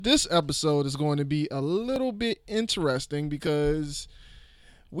This episode is going to be a little bit interesting because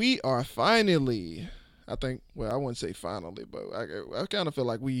we are finally, I wouldn't say finally, but I kind of feel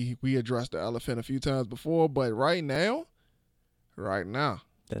like we addressed the elephant a few times before, but right now,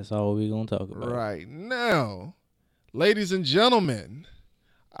 That's all we're going to talk about. right now, ladies and gentlemen,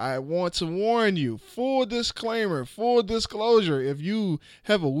 I want to warn you, full disclaimer, full disclosure, if you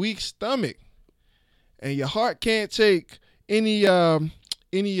have a weak stomach and your heart can't take any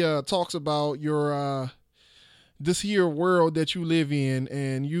talks about your this here world that you live in,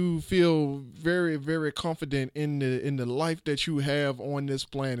 and you feel very, very confident in the life that you have on this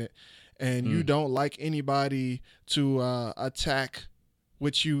planet, and you don't like anybody to attack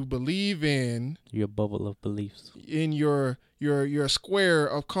what you believe in, Your bubble of beliefs. in your square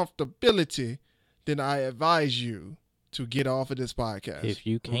of comfortability, then I advise you to get off of this podcast. If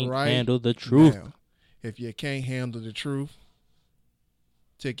you can't right handle the truth. now. If you can't handle the truth,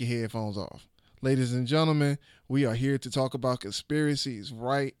 take your headphones off. Ladies and gentlemen, we are here to talk about conspiracies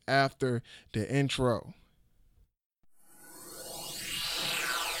right after the intro.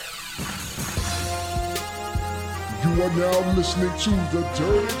 You are now listening to the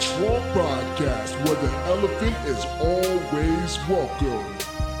Dirty Trump Podcast, where the elephant is always welcome.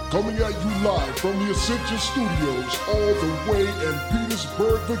 Coming at you live from the Ascension Studios, all the way in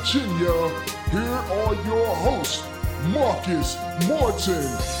Petersburg, Virginia, here are your hosts, Marcus Martin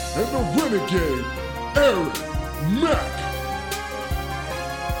and the Renegade, Aaron Mack.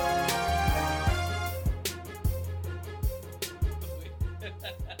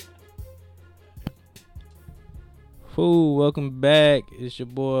 Fool, welcome back. It's your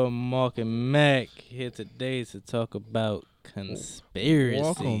boy Mark and Mac here today to talk about conspiracy.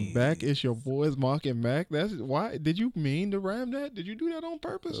 Welcome back. It's your boys Mark and Mac. That's why. Did you mean to rhyme that? Did you do that on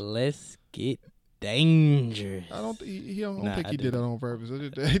purpose? Let's get dangerous. I don't. I don't Nah, think I he did that didn't. on purpose.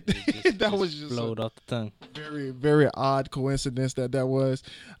 It Was just flowed off the tongue. very, very odd coincidence that was.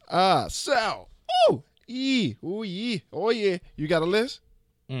 So, oh yeah, you got a list?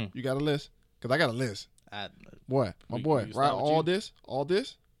 Mm. You got a list? Cause I got a list. Boy, my We- boy, we right? start with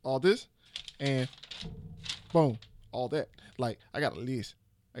All this, and boom, all that. Like I got a list.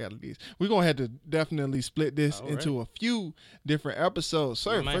 We're gonna have to definitely split this All right. into a few different episodes,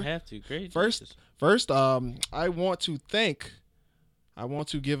 sir. We might have to. Great. First, I want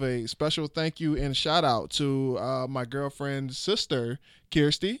to give a special thank you and shout out to my girlfriend's sister,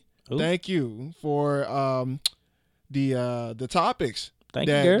 Kirsty. Ooh. Thank you for the topics Thank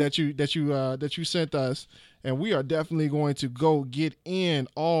you, girl. that you sent us, and we are definitely going to go get in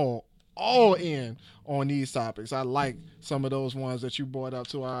all in on these topics. I like some of those ones that you brought up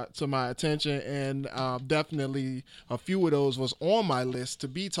to my attention, and definitely a few of those was on my list to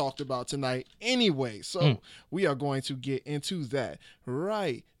be talked about tonight anyway. So we are going to get into that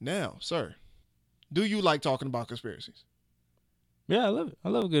right now, sir. Do you like talking about conspiracies? Yeah, I love it. I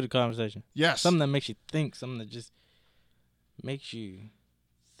love a good conversation. Yes. Something that makes you think. Something that just makes you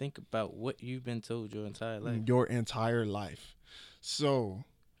think about what you've been told your entire life. Your entire life. So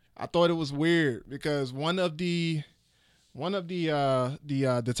I thought it was weird because one of the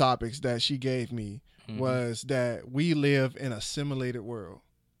topics that she gave me was that we live in a simulated world.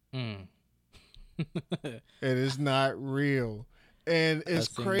 Mm. It is not real. And it's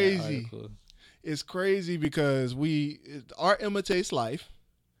I seen that crazy. article. It's crazy because art imitates life.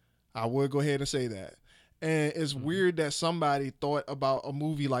 I would go ahead and say that. And it's weird that somebody thought about a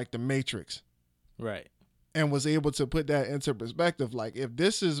movie like The Matrix Right. and was able to put that into perspective. Like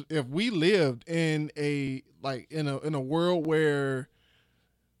if we lived in a world where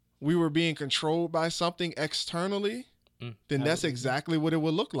we were being controlled by something externally, then that's exactly what it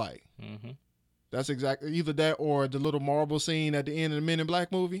would look like. Mm-hmm. That's exactly either that or the little marble scene at the end of the Men in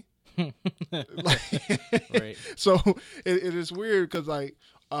Black movie. Right. So it is weird because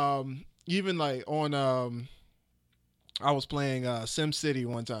even like on I was playing SimCity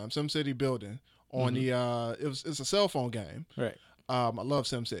one time, SimCity building on the it's a cell phone game. Right. I love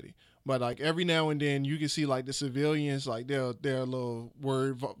SimCity. But like every now and then you can see like the civilians, like their little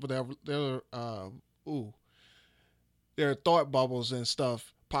word, their thought bubbles and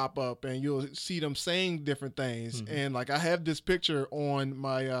stuff pop up, and you'll see them saying different things. And like I have this picture on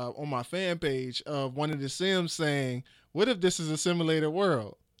my fan page of one of the Sims saying, "What if this is a simulated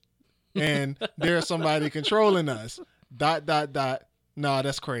world and there's somebody controlling us?" ... Nah,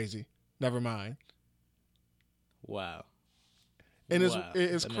 that's crazy. Never mind. Wow. And Wow.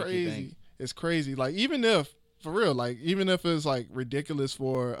 it's That make you crazy. think. It's crazy. Like even if for real, like even if it's like ridiculous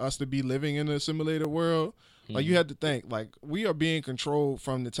for us to be living in a simulated world, Like you have to think, like we are being controlled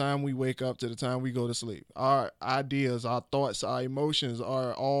from the time we wake up to the time we go to sleep. Our ideas, our thoughts, our emotions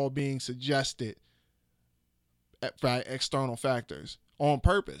are all being suggested by external factors on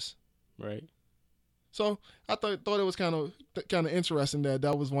purpose. Right. So I thought it was kind of interesting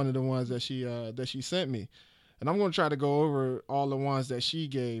that was one of the ones that she sent me, and I'm going to try to go over all the ones that she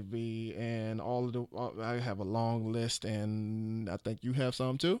gave me and all of the. I have a long list, and I think you have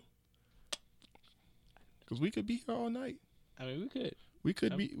some too. Because we could be here all night. I mean, we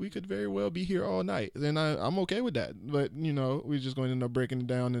could. We could very well be here all night, and I'm okay with that. But we're just going to end up breaking it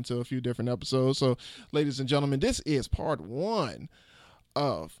down into a few different episodes. So, ladies and gentlemen, this is part 1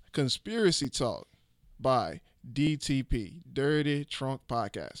 of Conspiracy Talk by DTP, Dirty Trunk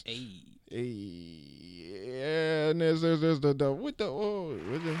Podcast. And there's okay.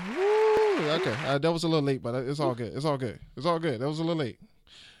 That was a little late, but it's all good. It's all good. That was a little late.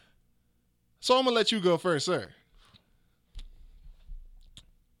 So I'm gonna let you go first, sir.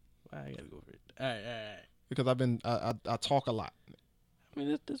 I gotta go for it. All right. Because I talk a lot. I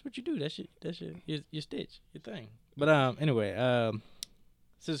mean, that's what you do. That's your stitch, your thing. But anyway,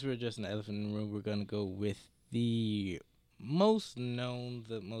 since we're just an elephant in the room, we're gonna go with the most known,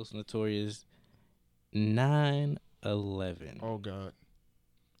 the most notorious 9/11. Oh God!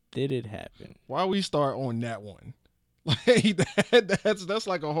 Did it happen? Why we start on that one? Like that's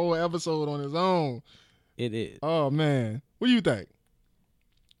like a whole episode on its own. It is. Oh man, what do you think?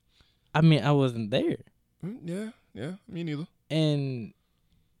 I mean, I wasn't there. Yeah, me neither. And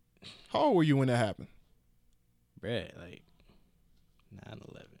how old were you when that happened? Bruh, like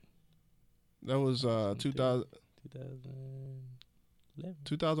 9/11. That was 2000. 2011.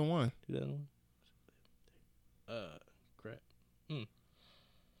 2001. 2001. Crap.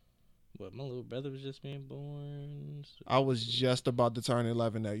 What, my little brother was just being born? I was just about to turn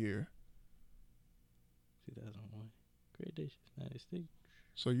 11 that year. 2001. Great day, 96.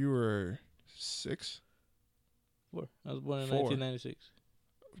 So you were 6? 4. I was born in 4. 1996.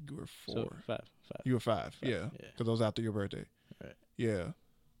 You were 4. So 5. You were 5. Yeah. Because that was after your birthday. Right. Yeah.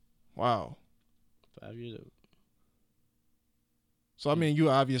 Wow. 5 years old. So I mean, you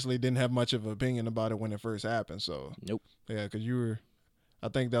obviously didn't have much of an opinion about it when it first happened. So nope. Yeah, because you were. I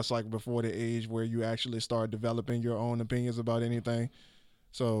think that's like before the age where you actually start developing your own opinions about anything.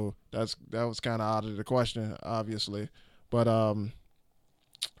 So that was kind of out of the question, obviously. But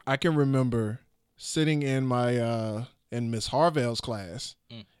I can remember sitting in my in Miss Harvell's class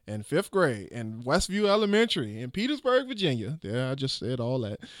in 5th grade in Westview Elementary in Petersburg, Virginia. Yeah, I just said all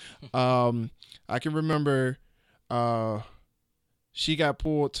that. I can remember she got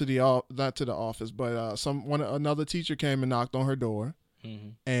pulled to not to the office, but another teacher came and knocked on her door. Mm-hmm.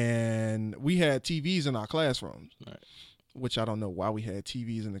 And we had TVs in our classrooms, right. Which I don't know why we had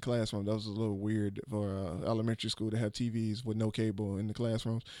TVs in the classroom. That was a little weird for elementary school to have TVs with no cable in the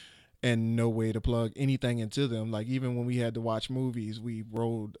classrooms and no way to plug anything into them. Like even when we had to watch movies, we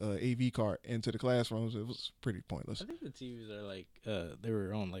rolled AV cart into the classrooms. It was pretty pointless. I think the TVs are like they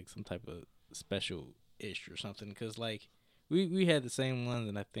were on like some type of special-ish or something because like we had the same ones,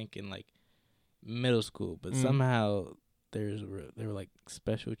 and I think in like middle school, but somehow. There were like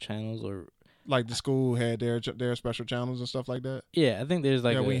special channels or like the school had their special channels and stuff like that. Yeah, I think there's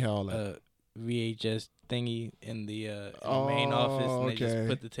like a VHS thingy in the main office, and they just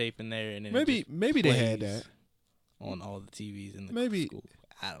put the tape in there, and then maybe they had that on all the TVs in the school.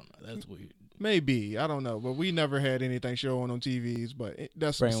 I don't know. That's weird. Maybe I don't know, but we never had anything showing on TVs. But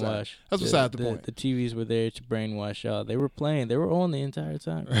that's brainwash. That's beside the point. The TVs were there to brainwash y'all. They were playing. They were on the entire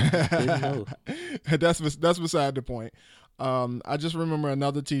time. Didn't know. That's beside the point. I just remember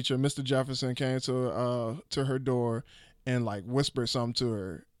another teacher, Mr. Jefferson, came to her door and like whispered something to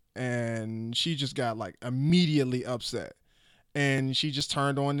her, and she just got like immediately upset, and she just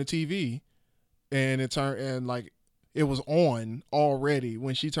turned on the TV, and it was on already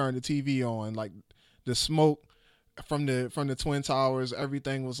when she turned the TV on. Like the smoke from the Twin Towers,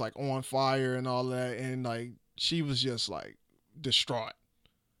 everything was like on fire and all that, and like she was just like distraught,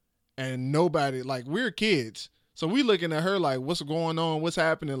 and nobody, like, we're kids. So we looking at her like, what's going on? What's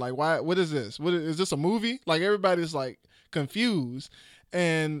happening? Like, why? What is this? What is this, a movie? Like, everybody's like confused.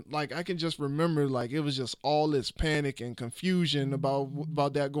 And like, I can just remember like it was just all this panic and confusion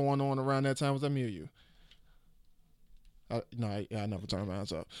about that going on around that time. Was that me or you? I never turned my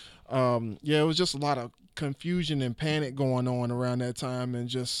eyes up. Yeah, it was just a lot of confusion and panic going on around that time, and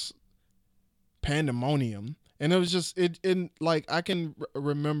just pandemonium. And it was just like I can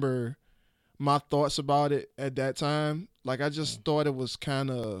remember my thoughts about it at that time. Like I just thought it was kind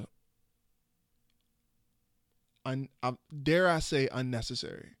of, dare I say,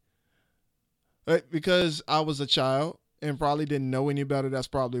 unnecessary. Because I was a child and probably didn't know any better. That's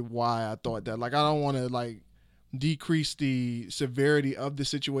probably why I thought that. Like, I don't want to like decrease the severity of the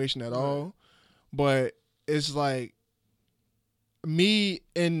situation at all, but it's like me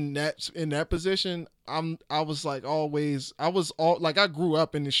in that position. I was like always. I grew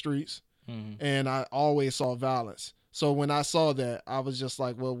up in the streets, and I always saw violence. So when I saw that, I was just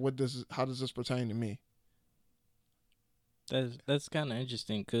like, well, how does this pertain to me? That's kind of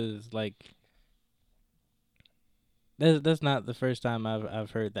interesting because like that's not the first time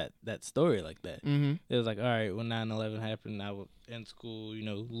I've heard that story like that. Mm-hmm. It was like, all right, when 9/11 happened, I was in school,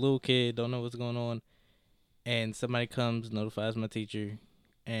 little kid, don't know what's going on, and somebody comes, notifies my teacher,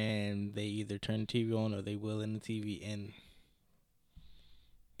 and they either turn the TV on or they will in the TV, and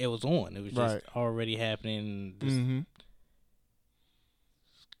it was on. It was just already happening. Mm-hmm.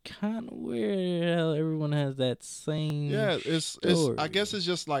 Kind of weird how everyone has that same. Yeah, it's. I guess it's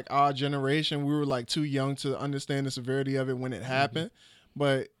just like our generation. We were like too young to understand the severity of it when it happened.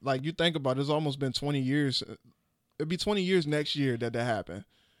 But like you think about it, it's almost been 20 years. It'll be 20 years next year that happened,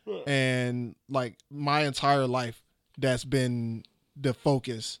 and like my entire life, that's been the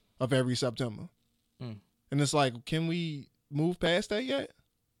focus of every September. And it's like, can we move past that yet?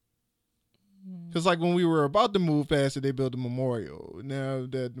 Because like when we were about to move past it, they built a memorial. Now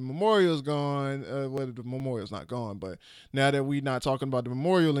that the memorial's gone, the memorial's not gone, but now that we're not talking about the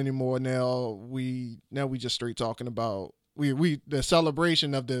memorial anymore, now we just straight talking about the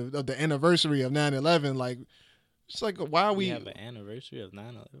celebration of the anniversary of 9/11. Like, it's like, why are we have an anniversary of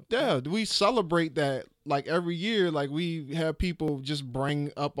 9/11? Yeah, we celebrate that like every year. Like, we have people just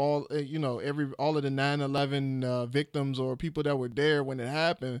bring up all of the 9/11 victims or people that were there when it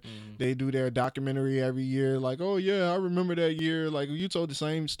happened. They do their documentary every year. Like, oh yeah, I remember that year. Like, you told the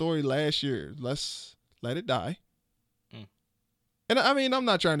same story last year. Let's let it die. And I mean, I'm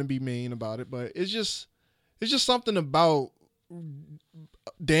not trying to be mean about it, but it's just something about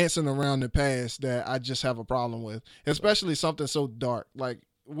dancing around the past that I just have a problem with, especially something so dark. Like,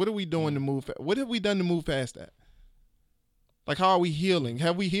 what are we doing to move? What have we done to move past that? Like, how are we healing?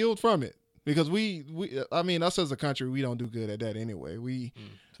 Have we healed from it? Because I mean, us as a country, we don't do good at that anyway. We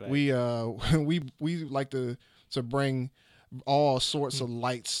like to bring all sorts of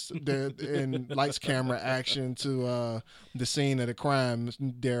lights and lights, camera, action to the scene of the crime,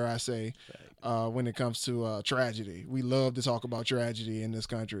 dare I say. When it comes to tragedy, we love to talk about tragedy in this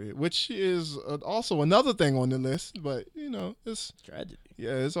country, which is also another thing on the list. But it's tragedy.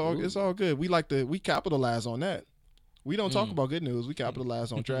 Yeah, it's all good. We capitalize on that. We don't talk about good news. We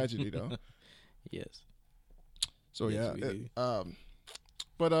capitalize on tragedy, though. Yes. So yes,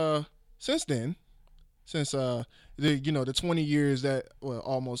 but since then, the 20 years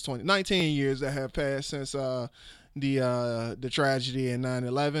almost 19 years that have passed since the tragedy in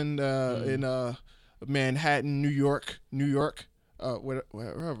 9/11 in Manhattan, New York,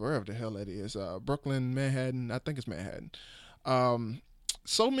 wherever the hell that is, Brooklyn, Manhattan, I think it's Manhattan.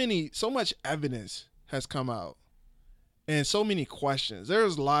 So much evidence has come out, and so many questions.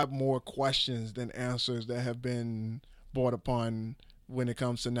 There's a lot more questions than answers that have been brought upon when it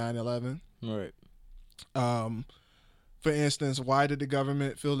comes to 9/11. Right. For instance, why did the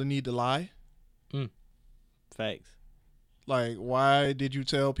government feel the need to lie? Facts. Like, why did you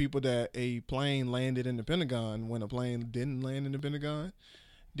tell people that a plane landed in the Pentagon when a plane didn't land in the Pentagon?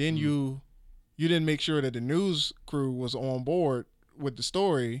 Then you didn't make sure that the news crew was on board with the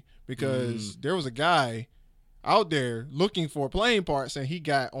story, because there was a guy out there looking for plane parts, and he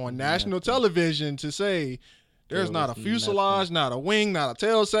got on national television to say there's not a fuselage, not a wing, not a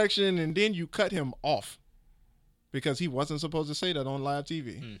tail section, and then you cut him off because he wasn't supposed to say that on live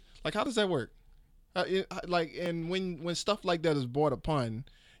TV. Like, how does that work? And when stuff like that is brought upon,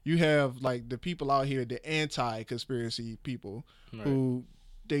 you have like the people out here, the anti-conspiracy people, who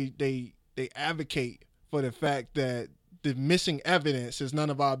they advocate for the fact that the missing evidence is none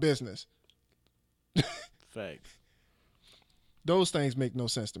of our business. Facts. Those things make no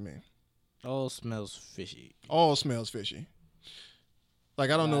sense to me. All smells fishy. All smells fishy.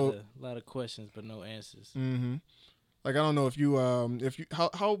 Like, I don't know. A lot of questions, but no answers. Mm-hmm. Like, I don't know if you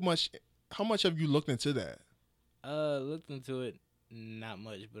how much have you looked into that? Looked into it, not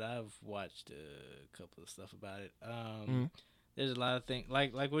much, but I've watched a couple of stuff about it. There's a lot of things,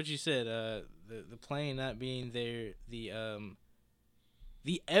 like what you said. The plane not being there, the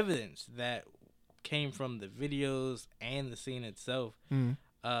evidence that came from the videos and the scene itself.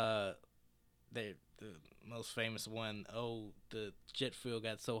 The most famous one. Oh, the jet fuel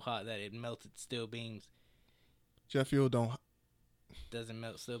got so hot that it melted steel beams. Jet fuel doesn't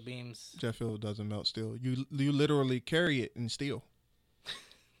melt steel beams. Jet fuel doesn't melt steel. You literally carry it in steel.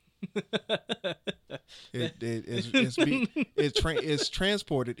 It's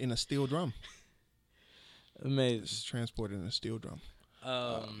transported in a steel drum. Amazing. It's transported in a steel drum.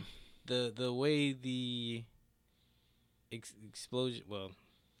 The way the explosion,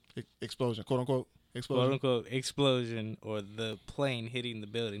 Explosion, quote unquote explosion. quote unquote explosion, or the plane hitting the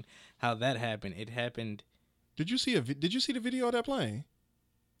building, how that happened. It happened. Did you see the video of that plane?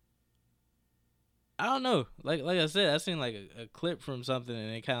 I don't know. Like I said, I seen like a clip from something,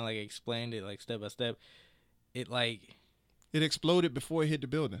 and it kind of like explained it like step by step. It exploded before it hit the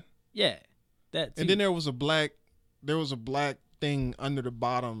building. Yeah, that too. And then there was a black thing under the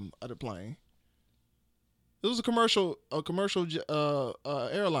bottom of the plane. It was a commercial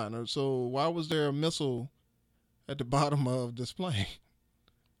airliner. So why was there a missile at the bottom of this plane?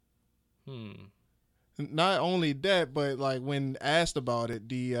 Not only that, but like when asked about it,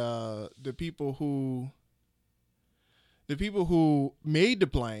 the people who made the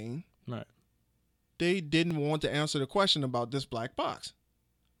plane, right, they didn't want to answer the question about this black box.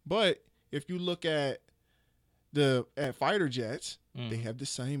 But if you look at fighter jets, they have the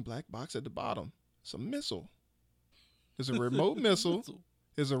same black box at the bottom. It's a missile. It's a remote missile.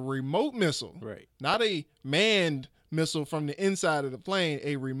 It's a remote missile. Right. Not a manned missile from the inside of the plane,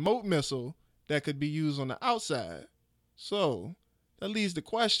 a remote missile that could be used on the outside. So that leads the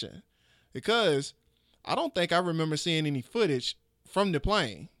question, because I don't think I remember seeing any footage from the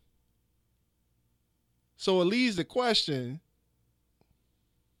plane. So it leads the question,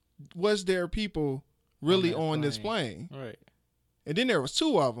 was there people really on this plane? Right. And then there was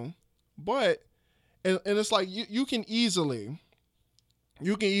two of them, but and it's like you can easily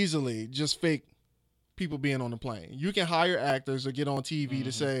just fake people being on the plane. You can hire actors or get on TV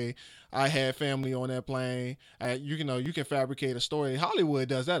to say, I had family on that plane. You can fabricate a story. Hollywood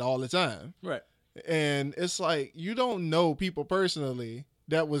does that all the time. Right. And it's like, you don't know people personally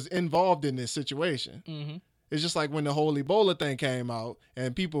that was involved in this situation. Mm-hmm. It's just like when the whole Ebola thing came out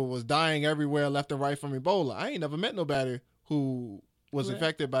and people was dying everywhere left and right from Ebola. I ain't never met nobody who was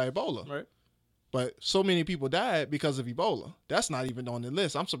infected by Ebola. Right. But so many people died because of Ebola. That's not even on the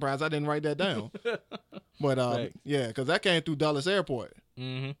list. I'm surprised I didn't write that down. But yeah, because that came through Dulles Airport.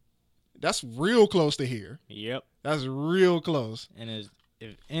 Mm-hmm. That's real close to here. Yep. That's real close. And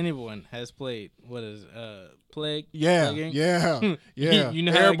if anyone has played Plague, yeah, you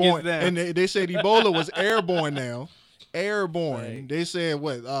know how airborne. it gets down. And they said Ebola was airborne now. Airborne. Right. They said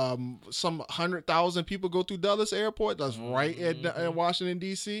some 100,000 people go through Dulles Airport. That's right at Washington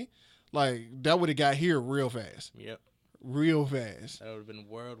D.C. Like that would have got here real fast. Yep. Real fast. That would have been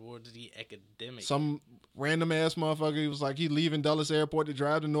World War Z epidemic. Some random ass motherfucker, he was like, he leaving Dulles Airport to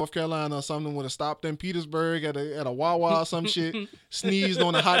drive to North Carolina or something, would have stopped in Petersburg at a Wawa or some shit, sneezed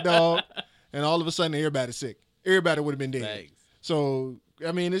on a hot dog, and all of a sudden everybody's sick. Everybody would have been dead. Thanks. So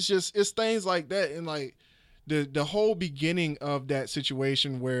I mean, it's things like that, and like the whole beginning of that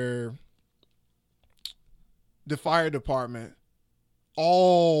situation where the fire department,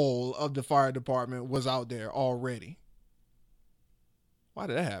 all of the fire department was out there already. Why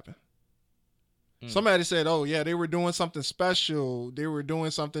did that happen? Somebody said, oh, yeah, they were doing something special. They were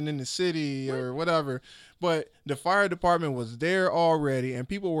doing something in the city or whatever. But the fire department was there already, and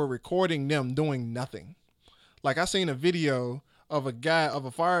people were recording them doing nothing. Like, I seen a video of a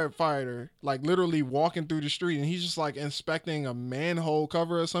firefighter, like, literally walking through the street, and he's just, like, inspecting a manhole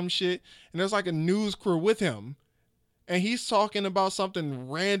cover or some shit. And there's, like, a news crew with him. And he's talking about something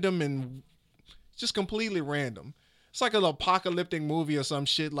random and just completely random. It's like an apocalyptic movie or some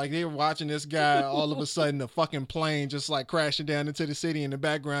shit. Like they were watching this guy, all of a sudden a fucking plane just like crashing down into the city in the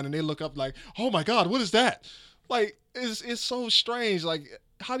background, and they look up like, oh my God, what is that? Like it's so strange. Like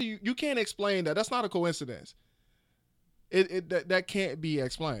how do you can't explain that. That's not a coincidence. That can't be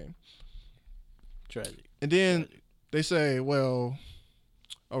explained. Tragic. And then they say, well,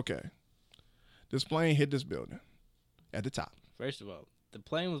 okay, this plane hit this building at the top. First of all, the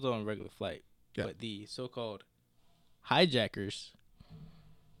plane was on a regular flight, Yeah. but the so-called hijackers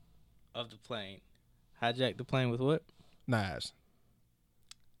of the plane hijacked the plane with what? Knives.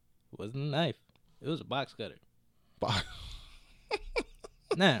 It wasn't a knife. It was a box cutter. Bo-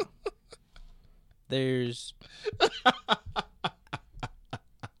 Now, there's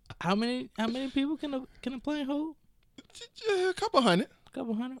how many people can a plane hold? A couple hundred.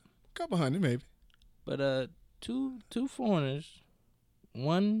 Couple hundred. Maybe. But two foreigners,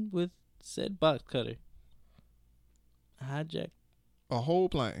 one with said box cutter, hijacked A whole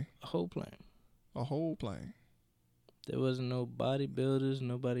plane. a whole plane. A whole plane. There wasn't no bodybuilders,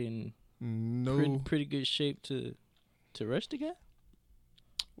 nobody in No pretty good shape to rush the guy.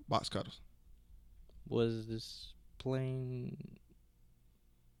 box cutters. Was this plane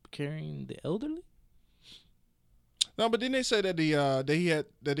carrying the elderly. No, but didn't they say that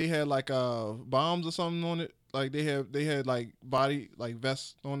they had like bombs or something on it? Like they had like body like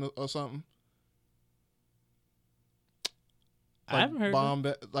vests on it or something. I haven't heard bomb.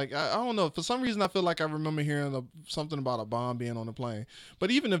 Like I don't know. For some reason, I feel like I remember hearing something about a bomb being on the plane.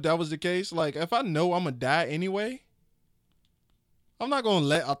 But even if that was the case, like if I know I'm gonna die anyway, I'm not gonna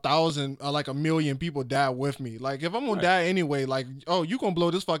let 1,000 or like 1,000,000 people die with me. Like if I'm gonna die anyway, like oh you gonna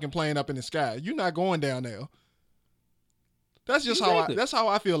blow this fucking plane up in the sky? You're not going down there. That's just that's how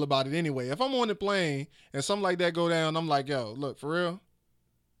I feel about it anyway. If I'm on the plane and something like that go down, I'm like, yo, look, for real.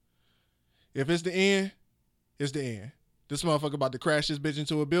 If it's the end, it's the end. This motherfucker about to crash this bitch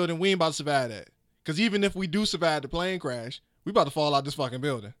into a building. We ain't about to survive that. Because even if we do survive the plane crash, we about to fall out this fucking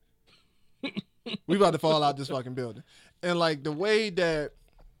building. We about to fall out this fucking building. And like the way that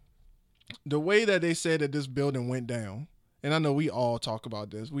they said that this building went down, and I know we all talk about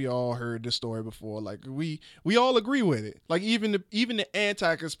this. We all heard this story before. Like we all agree with it. Like even the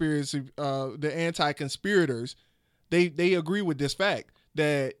anti-conspirators, they agree with this fact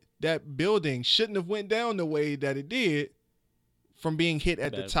that building shouldn't have went down the way that it did from being hit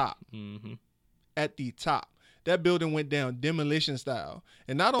at the top. Mm-hmm. At the top. That building went down demolition style.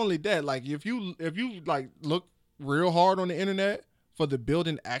 And not only that, like if you like look real hard on the internet for the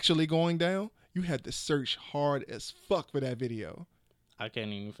building actually going down, you had to search hard as fuck for that video. I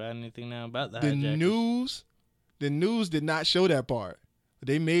can't even find anything now about that. The news did not show that part.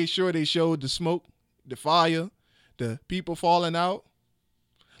 They made sure they showed the smoke, the fire, the people falling out.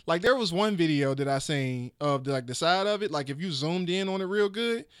 Like there was one video that I seen of the side of it. Like if you zoomed in on it real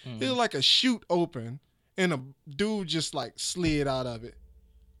good, it was like a chute open and a dude just like slid out of it.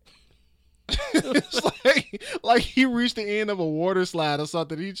 It's like he reached the end of a water slide or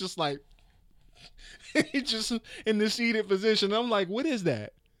something. He just like he just in the seated position. I'm like, what is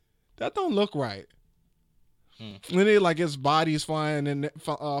that? That don't look right. And then like his body's flying and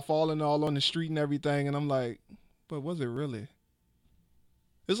falling all on the street and everything. And I'm like, but was it really?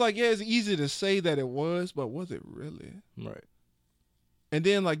 It's like, yeah, it's easy to say that it was, but was it really? Right. And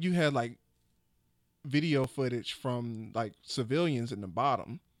then like you had like video footage from like civilians in the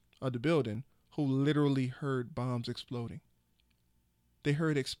bottom of the building who literally heard bombs exploding. They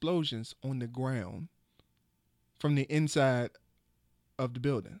heard explosions on the ground from the inside of the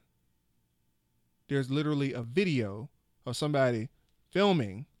building. There's literally a video of somebody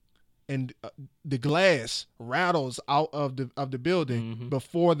filming and the glass rattles out of the building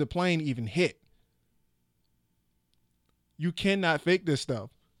before the plane even hit. You cannot fake this stuff.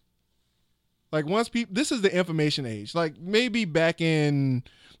 Like once people, this is the information age. Like maybe back in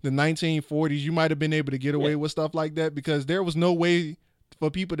the 1940s, you might have been able to get away with stuff like that because there was no way for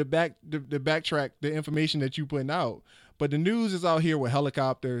people to backtrack the information that you putting out. But the news is out here with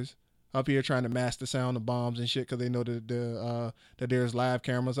helicopters up here trying to mask the sound of bombs and shit because they know that there's live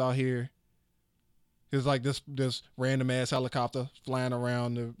cameras out here. It's like this random ass helicopter flying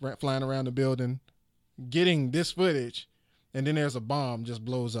around the building, getting this footage, and then there's a bomb just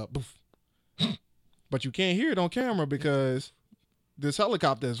blows up. Boof. But you can't hear it on camera because this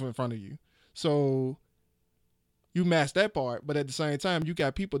helicopter is in front of you. So you mask that part, but at the same time, you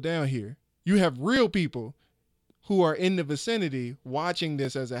got people down here. You have real people who are in the vicinity watching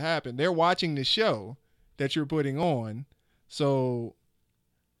this as it happened. They're watching the show that you're putting on. So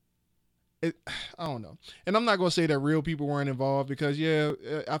I don't know. And I'm not going to say that real people weren't involved because, yeah,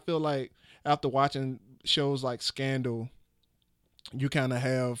 I feel like after watching shows like Scandal, you kind of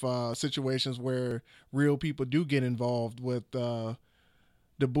have situations where real people do get involved with the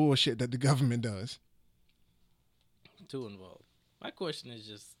bullshit that the government does. Too involved. My question is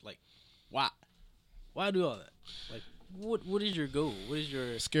just like, why? Why do all that? Like, what is your goal? What is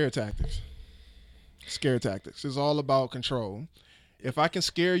your scare tactics? Scare tactics. It's all about control. If I can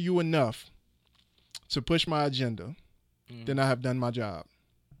scare you enough to push my agenda, then I have done my job.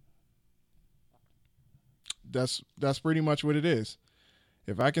 That's pretty much what it is.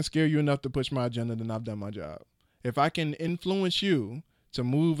 If I can scare you enough to push my agenda, then I've done my job. If I can influence you to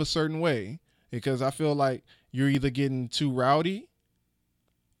move a certain way, because I feel like you're either getting too rowdy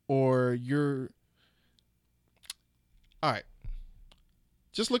or you're... All right.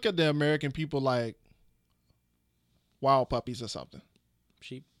 Just look at the American people like wild puppies or something.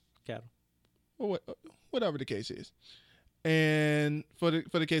 Sheep, cattle. Or whatever the case is. And for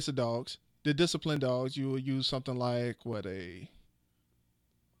the case of dogs, the disciplined dogs, you will use something like a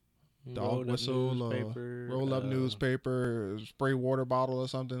dog whistle or roll up newspaper, spray water bottle or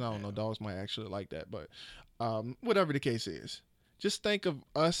something. I don't know. Dogs might actually like that, but whatever the case is, just think of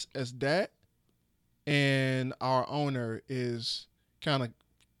us as that, and our owner is kind of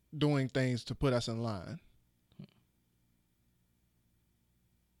doing things to put us in line.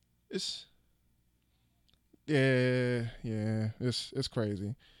 It's it's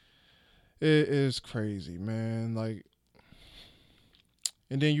crazy. It is crazy, man. Like,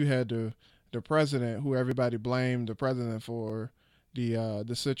 and then you had the president, who everybody blamed the president for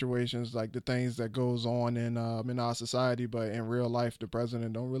the situations, like the things that goes on in our society, but in real life, the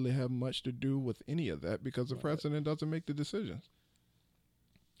president don't really have much to do with any of that because the president doesn't make the decisions.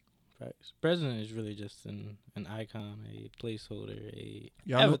 Facts. President is really just an icon, a placeholder, a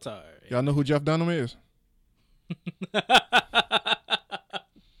Y'all avatar. Y'all know who Jeff Dunham is?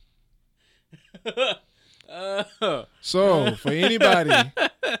 So for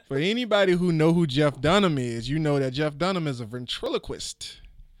anybody who know who Jeff Dunham is, you know that Jeff Dunham is a ventriloquist.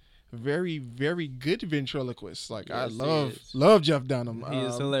 Very, very good ventriloquist. Like, yes, I love Jeff Dunham. He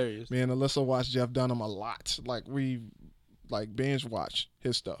is hilarious. Me and Alyssa watch Jeff Dunham a lot. Like, we binge watch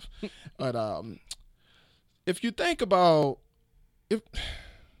his stuff. But if you think about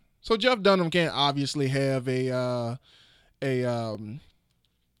so Jeff Dunham can't obviously have a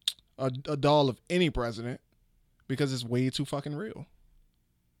doll of any president because it's way too fucking real.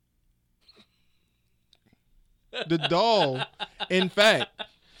 The doll, in fact,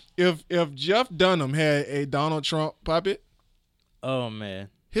 if Jeff Dunham had a Donald Trump puppet, oh man,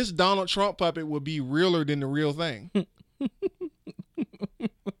 his Donald Trump puppet would be realer than the real thing.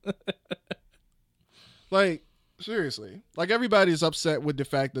 Like, seriously, like, everybody's upset with the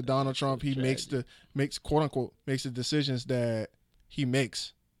fact that Donald Trump, he makes quote unquote makes the decisions that he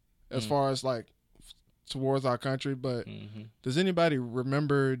makes as far as like towards our country. But does anybody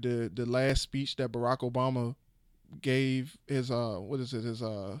remember the last speech that Barack Obama gave? His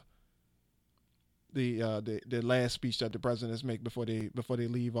the last speech that the presidents make before they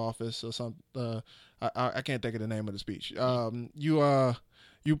leave office or something. I can't think of the name of the speech.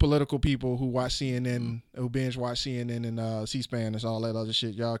 You political people who watch CNN, who binge watch CNN and C-SPAN and all that other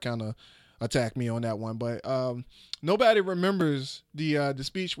shit, y'all kind of attack me on that one. But nobody remembers the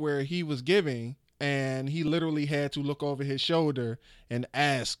speech where he was giving, and he literally had to look over his shoulder and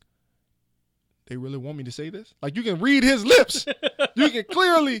ask, they really want me to say this? Like, you can read his lips. You can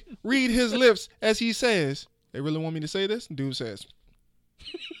clearly read his lips as he says, they really want me to say this? And dude says,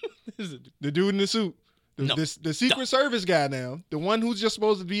 the dude in the suit. The Secret Service guy now, the one who's just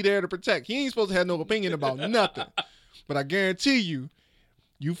supposed to be there to protect, he ain't supposed to have no opinion about nothing. But I guarantee you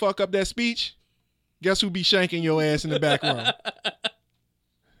fuck up that speech, guess who be shanking your ass in the back room?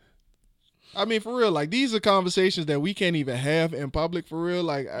 I mean, for real, like, these are conversations that we can't even have in public, for real.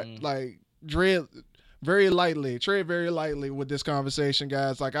 Like, tread very lightly with this conversation,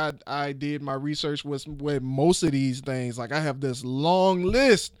 guys. Like, I did my research with most of these things. Like, I have this long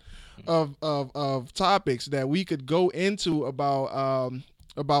list of topics that we could go into about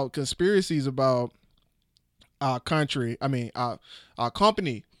conspiracies about our country. I mean, our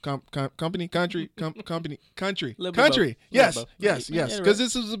company. Yes. Because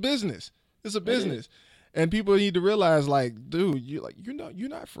this is a business. It's a business, and people need to realize, like, dude, you're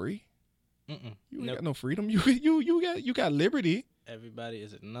not free. You ain't got no freedom. You got liberty. Everybody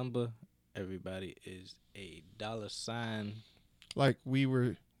is a number. Everybody is a $sign. Like, we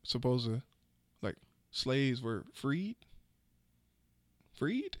were supposed to, like, slaves were freed.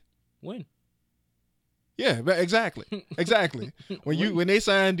 When? Yeah, exactly. When they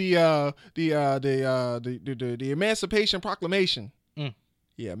signed the Emancipation Proclamation.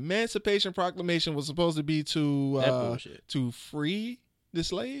 Yeah, Emancipation Proclamation was supposed to be to free the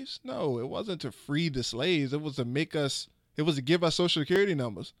slaves. No, it wasn't to free the slaves. It was to give us Social Security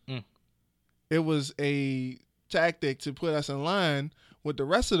numbers. It was a tactic to put us in line with the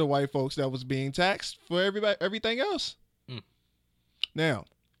rest of the white folks that was being taxed for everything else. Now,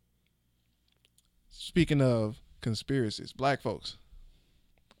 speaking of conspiracies, black folks.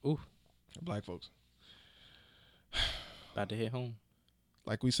 Ooh. Black folks. About to hit home.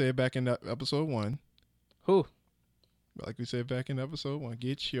 Like we said back in episode 1. Who? Like we said back in episode 1,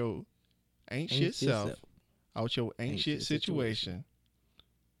 get your ain't shit self out your ain't shit situation.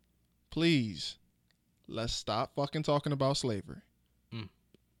 Please, let's stop fucking talking about slavery.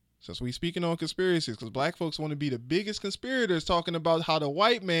 Since we speaking on conspiracies, because black folks want to be the biggest conspirators talking about how the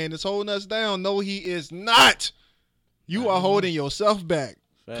white man is holding us down. No, he is not. You are holding yourself back.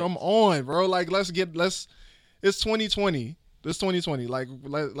 Facts. Come on, bro. Like, it's 2020. It's 2020. Like,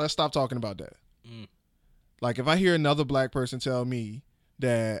 let's stop talking about that. Like, if I hear another black person tell me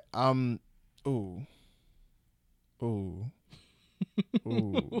that I'm, ooh. Why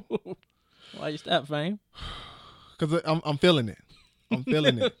you stop, fame? Because I'm feeling it. I'm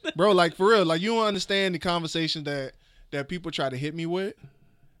feeling it. Bro, like, for real, like, you don't understand the conversation that people try to hit me with.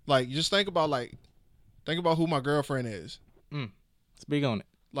 Like, just think about who my girlfriend is. Speak on it.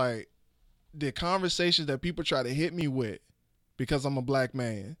 Like, the conversations that people try to hit me with because I'm a black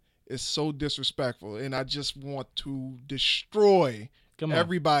man is so disrespectful, and I just want to destroy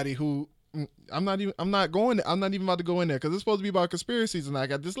everybody who. I'm not even about to go in there because it's supposed to be about conspiracies, and I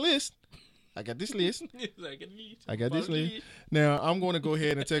got this list. I got this list. Now I'm going to go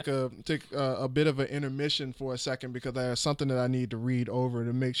ahead and take a bit of an intermission for a second because there's something that I need to read over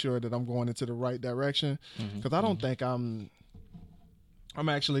to make sure that I'm going into the right direction. Because I don't think I'm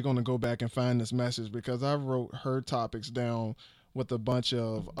actually going to go back and find this message because I wrote her topics down with a bunch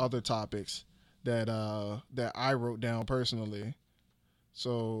of other topics that I wrote down personally.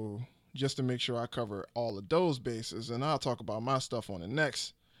 So just to make sure I cover all of those bases, and I'll talk about my stuff on the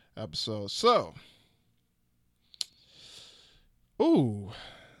next episode. So,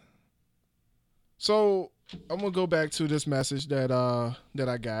 so I'm gonna go back to this message that I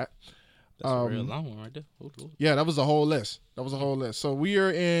got. That's a real long one right there. Yeah, that was a whole list. So we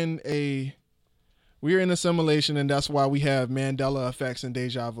are in a simulation, and that's why we have Mandela effects and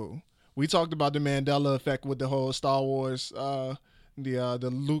deja vu. We talked about the Mandela effect with the whole Star Wars, the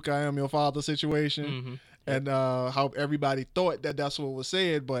Luke, I am your father situation, and how everybody thought that that's what was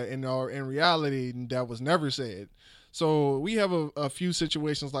said, but in reality, that was never said. So we have a few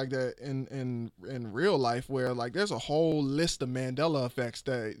situations like that in real life where like there's a whole list of Mandela effects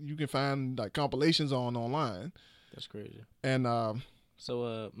that you can find like compilations online. That's crazy. And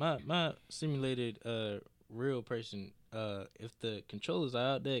so my simulated real person, if the controllers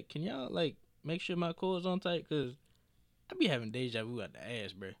are out there, can y'all like make sure my cord's on tight? Cause I be having deja vu out the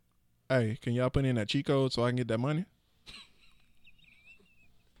ass, bro. Hey, can y'all put in that cheat code so I can get that money?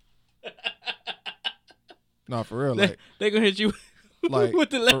 No, for real. Like they gonna hit you like with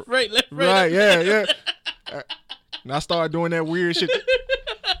the left, right. Right, yeah. And I started doing that weird shit.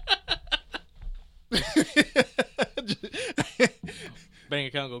 Bank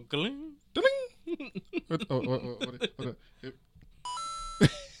account go gling.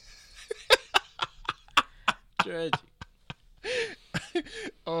 Tragic.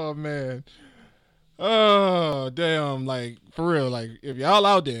 Oh man. Oh damn, like for real, like if y'all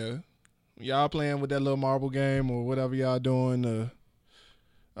out there, y'all playing with that little marble game or whatever y'all doing, the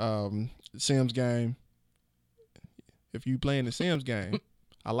Sims game. If you playing the Sims game,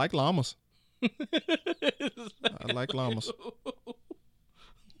 I like llamas. I like llamas.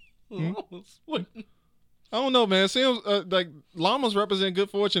 What? I don't know, man. Sims like llamas represent good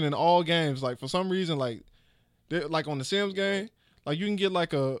fortune in all games. Like for some reason, like on the Sims game, like you can get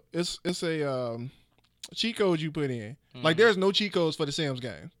like it's a cheat code you put in. Like there's no cheat codes for the Sims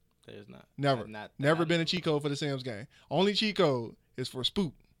game. There's not. Never been a cheat code for the Sims game. Only cheat code is for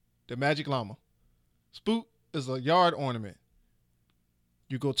Spook, the magic llama. Spook is a yard ornament.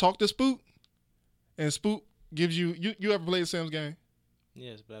 You go talk to Spook, and Spook gives you ever play the Sims game?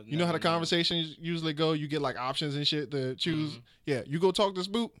 Yes, but you know how the conversations usually go? You get like options and shit to choose. Yeah, you go talk to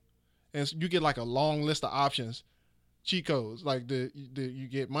Spook, and you get like a long list of options, cheat codes. Like you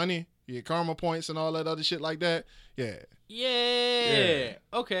get money, you get karma points, and all that other shit like that. Yeah. Yeah.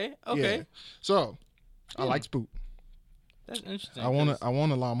 Okay. Yeah. So, I like Spook. That's interesting. I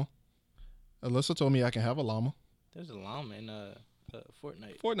want a llama. Alyssa told me I can have a llama. There's a llama in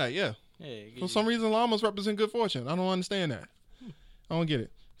Fortnite. Fortnite, yeah. Yeah. For some reason, llamas represent good fortune. I don't understand that. I don't get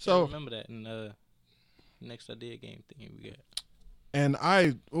it. So remember that in next idea game thing we got. And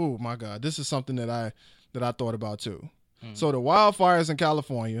oh my God, this is something that I thought about too. So the wildfires in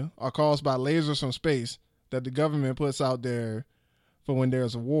California are caused by lasers from space that the government puts out there for when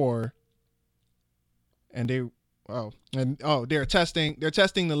there's a war. And they're testing the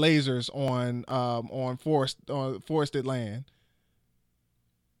lasers on forested land.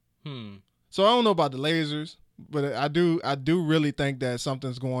 So I don't know about the lasers, but I do really think that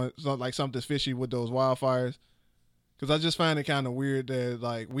something's fishy with those wildfires. Because I just find it kind of weird that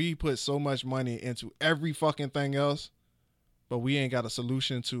like we put so much money into every fucking thing else, but we ain't got a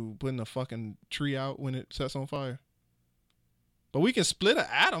solution to putting a fucking tree out when it sets on fire. But we can split an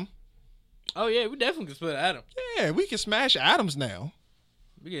atom. Oh yeah, we definitely can split an atom. Yeah, we can smash atoms now.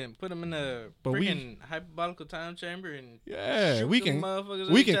 We can put them in a freaking hyperbolical time chamber and we can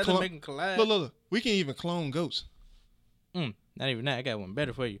make them collide. Look, we can even clone goats. Not even that. I got one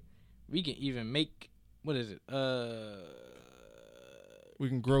better for you. We can even make what is it? We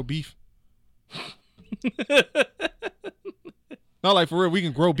can grow beef. Not like for real. We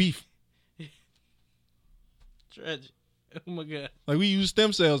can grow beef. Tragic. Oh my God. Like we use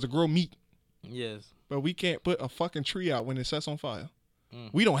stem cells to grow meat. Yes. But we can't put a fucking tree out when it sets on fire.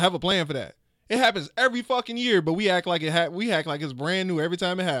 We don't have a plan for that. It happens every fucking year, but we act like we act like it's brand new every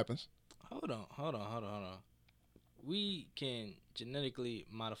time it happens. Hold on. We can genetically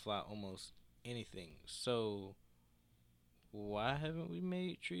modify almost anything. So why haven't we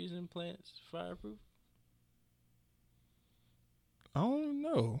made trees and plants fireproof? I don't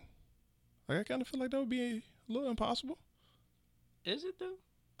know. Like, I kind of feel like that would be a little impossible. Is it though?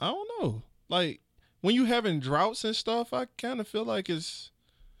 I don't know. Like, when you having droughts and stuff, I kind of feel like it's.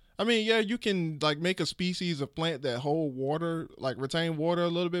 I mean, yeah, you can like make a species of plant that hold water, like retain water a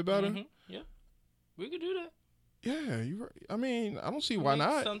little bit better. Mm-hmm. Yeah, we could do that. Yeah, you. I mean, I don't see why Make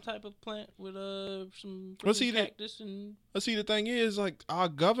not. some type of plant with some Well, see, cactus and. But see, the thing is, like, our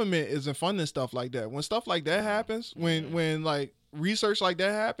government isn't funding stuff like that. When stuff like that happens, when like research like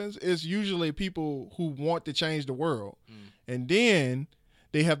that happens, it's usually people who want to change the world, and then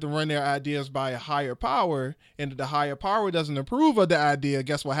they have to run their ideas by a higher power, and if the higher power doesn't approve of the idea,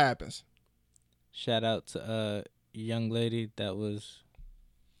 guess what happens? Shout out to a young lady that was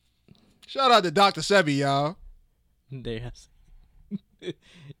Shout out to Dr. Sebi, y'all. there.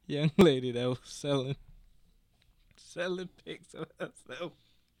 Young lady that was selling pics of herself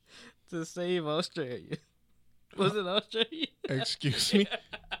to save Australia. Was it Australia? Excuse me?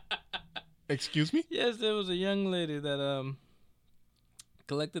 Excuse me? Yes, there was a young lady that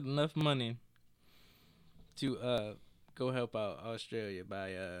collected enough money to go help out Australia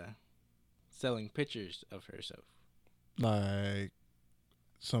by selling pictures of herself. Like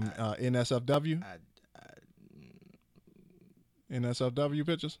some NSFW? NSFW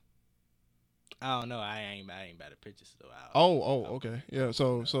pictures? I don't know. I ain't about the pictures though. Okay. Yeah,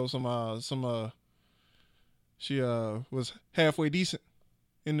 so some she was halfway decent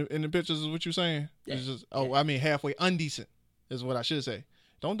in the pictures is what you're saying? Yeah. It's just I mean halfway undecent is what I should say.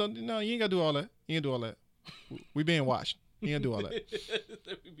 Don't no, you ain't gotta do all that. You ain't do all that. We being watched. You ain't do all that.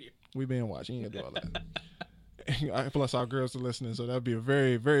 We being watched. You ain't gotta do all that. Plus our girls are listening, so that'd be a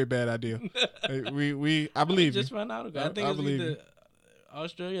very, very bad idea. I believe just you. run out of I think it's either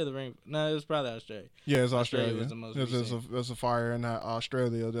Australia or the rain. No, it was probably Australia. Yeah, it's Australia. Was the most there's a fire in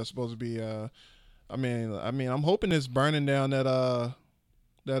Australia that's supposed to be. I mean, I'm hoping it's burning down that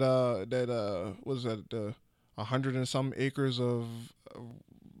what is that, the 100 and some acres of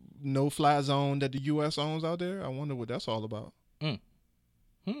no fly zone that the U.S. owns out there. I wonder what that's all about.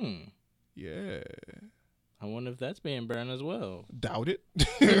 Yeah. I wonder if that's being burned as well. Doubt it.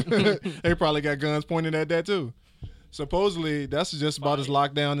 They probably got guns pointed at that too. Supposedly, that's just about as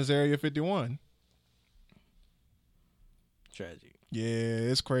locked down as Area 51. Tragic. Yeah,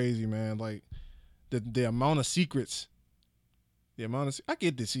 it's crazy, man. Like the amount of secrets. I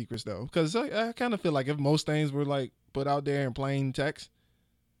get the secrets though, because I kind of feel like if most things were like put out there in plain text,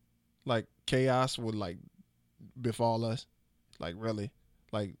 like chaos would like befall us. Like really,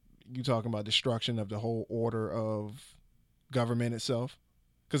 like you talking about destruction of the whole order of government itself,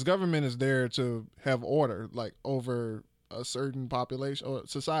 because government is there to have order, like over a certain population or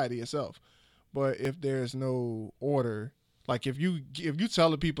society itself. But if there's no order, like if you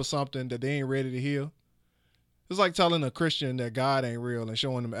telling people something that they ain't ready to hear, it's like telling a Christian that God ain't real and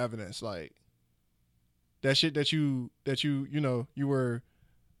showing them evidence. Like that shit that you were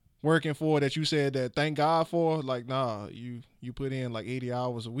working for, that you said that thank God for, like, nah, you put in like 80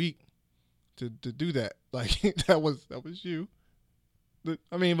 hours a week to do that. Like that was you.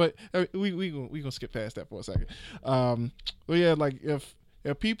 I mean, but we gonna skip past that for a second. But yeah, like if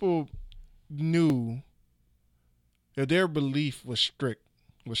people knew, if their belief was struck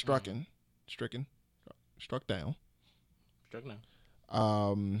down,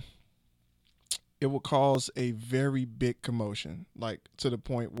 it would cause a very big commotion, like to the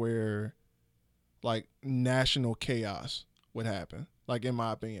point where like national chaos would happen. Like in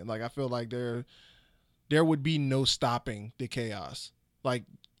my opinion, like I feel like there would be no stopping the chaos. Like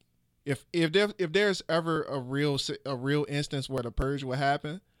if there's ever a real instance where the purge would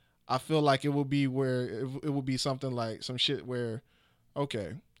happen, I feel like it would be where it would be something like some shit where,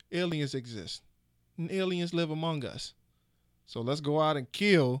 okay, aliens exist and aliens live among us, so let's go out and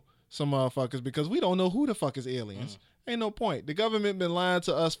kill some motherfuckers because we don't know who the fuck is aliens. Ain't no point. The government been lying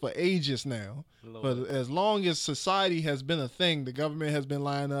to us for ages now. But as long as society has been a thing, the government has been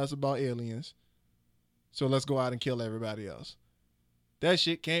lying to us about aliens. So let's go out and kill everybody else. That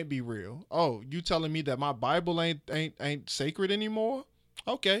shit can't be real. Oh, you telling me that my Bible ain't sacred anymore?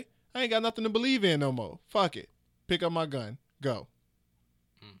 Okay, I ain't got nothing to believe in no more. Fuck it. Pick up my gun. Go.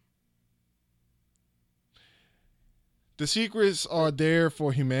 The secrets are there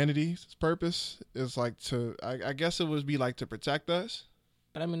for humanity's purpose. It's like I guess it would be like to protect us.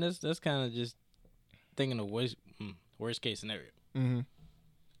 But I mean, that's kind of just thinking of worst case scenario. Mm-hmm.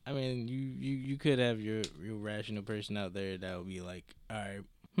 I mean, mean, you could have your rational person out there that would be like, all right,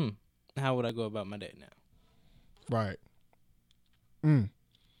 how would I go about my day now? Right.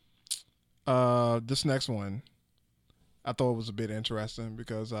 This next one, I thought was a bit interesting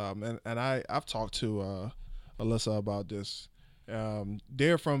because and I've talked to Alyssa about this.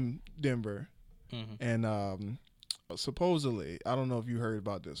 They're from Denver, and supposedly, I don't know if you heard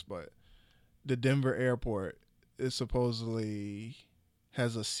about this, but the Denver airport is supposedly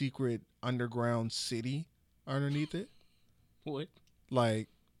has a secret underground city underneath it. What? Like,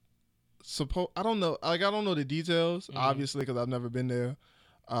 I don't know. Like, I don't know the details, obviously, because I've never been there.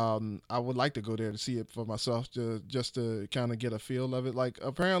 I would like to go there to see it for myself, just to kind of get a feel of it. Like,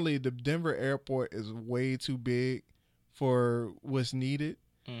 apparently, the Denver airport is way too big for what's needed,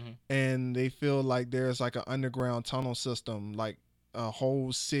 and they feel like there's like an underground tunnel system, like a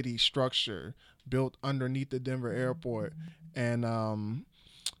whole city structure built underneath the Denver airport, and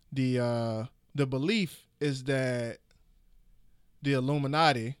the belief is that the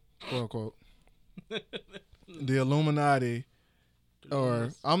Illuminati, quote unquote, the Illuminati. Or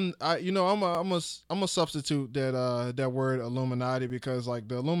I'm a substitute that word Illuminati because like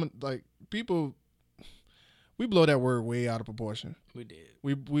people, we blow that word way out of proportion. We did.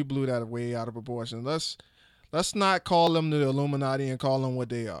 We blew that way out of proportion. Let's not call them the Illuminati and call them what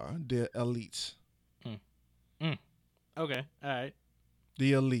they are. The elites. Okay. All right.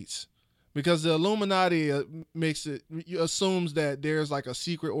 The elites. Because the Illuminati assumes that there's like a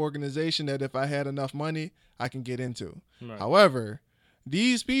secret organization that if I had enough money, I can get into. Right. However,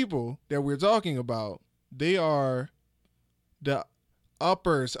 these people that we're talking about, they are the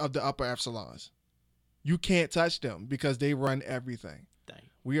uppers of the upper echelons. You can't touch them because they run everything. Dang.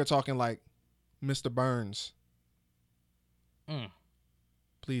 We are talking like Mr. Burns.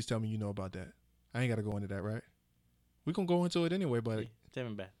 Please tell me you know about that. I ain't got to go into that, right? We're going to go into it anyway, buddy. Tell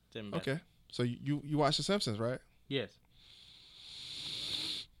me back. Okay. So you watch The Simpsons, right? Yes.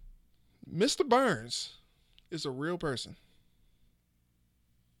 Mr. Burns is a real person.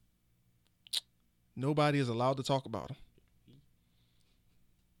 Nobody is allowed to talk about him.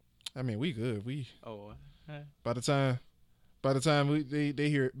 I mean, we good. By the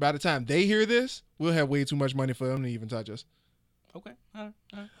time they hear this, we'll have way too much money for them to even touch us. Okay. All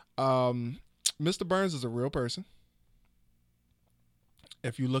right. Mr. Burns is a real person.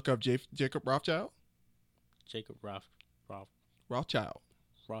 If you look up Jacob Rothschild. Rothschild.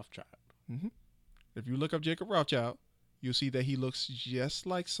 Mm-hmm. If you look up Jacob Rothschild, you'll see that he looks just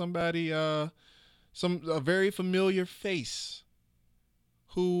like somebody, a very familiar face,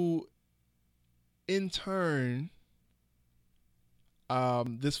 who, in turn,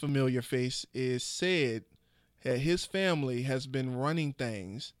 this familiar face is said that his family has been running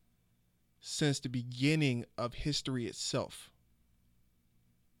things since the beginning of history itself.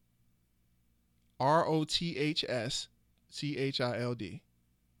 Rothschild.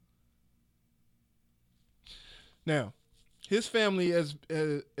 Now, his family is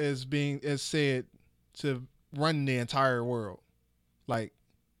said to run the entire world, like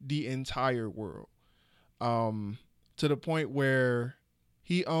the entire world, to the point where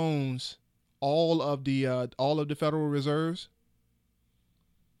he owns all of the Federal Reserves.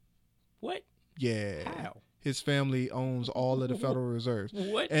 What? Yeah. How? His family owns all of the Federal Reserves.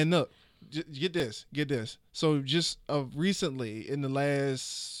 What? And look. Get this. So just recently, in the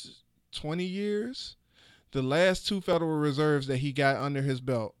last 20 years, the last two Federal Reserves that he got under his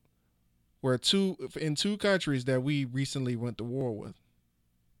belt were in two countries that we recently went to war with.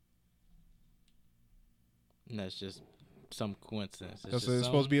 And that's just some coincidence. It's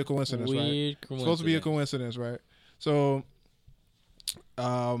supposed to be a coincidence, right? It's supposed to be a coincidence, right? So,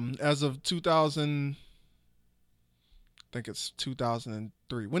 as of 2000. I think it's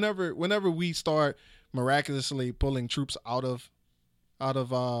 2003. Whenever we start miraculously pulling troops out of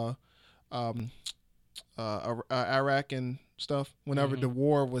Iraq and stuff, whenever the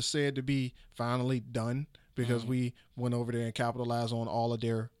war was said to be finally done because we went over there and capitalized on all of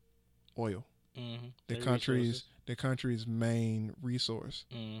their oil, the country's main resource,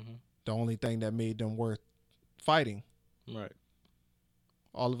 the only thing that made them worth fighting. Right.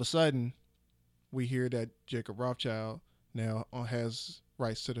 All of a sudden, we hear that Jacob Rothschild now has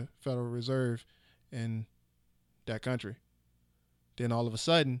rights to the Federal Reserve in that country. Then all of a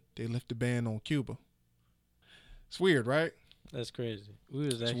sudden, they lift the ban on Cuba. It's weird, right? That's crazy. We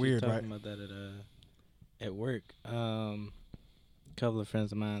was actually talking about that at work. A couple of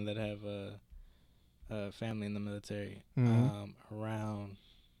friends of mine that have a family in the military around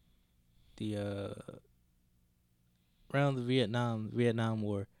the Vietnam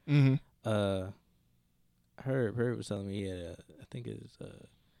War. Herb was telling me he had I think it was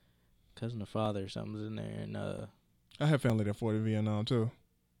cousin or father or something was in there, and I have family that fought in Vietnam too.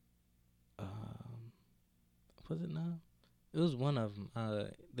 Was it now? It was one of them.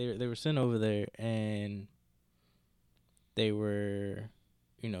 They were sent over there, and they were,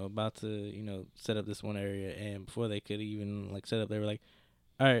 about to, set up this one area, and before they could even like set up, they were like,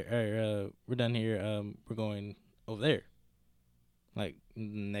 all right, we're done here. We're going over there, like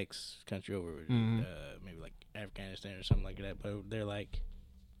next country over, maybe like Afghanistan or something like that. But they're like,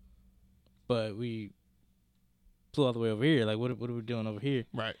 but we flew all the way over here. Like, what are we doing over here?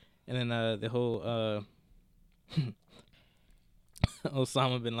 Right. And then the whole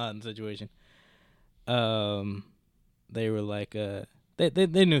Osama bin Laden situation. They were like,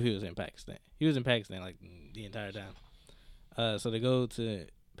 they knew he was in Pakistan. He was in Pakistan like the entire time. So they go to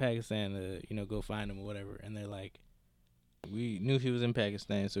Pakistan to go find him or whatever, and they're like, we knew he was in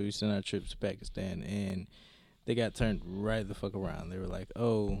Pakistan, so we sent our troops to Pakistan, and they got turned right the fuck around. They were like,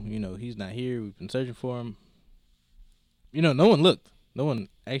 oh, he's not here. We've been searching for him. No one looked. No one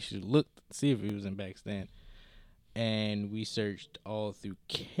actually looked to see if he was in Pakistan. And we searched all through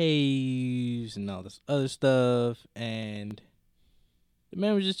caves and all this other stuff, and the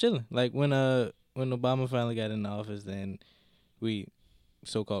man was just chilling. Like when Obama finally got in the office, then we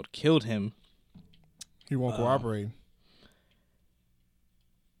so-called killed him. He won't cooperate.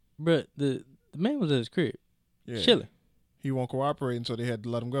 But the man was at his crib, chilling. He won't cooperate, and so they had to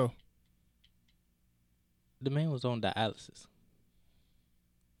let him go. The man was on dialysis.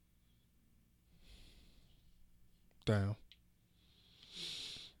 Damn.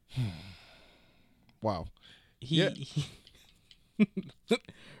 Wow.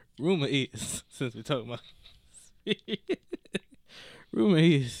 Rumor is, since we're talking about rumor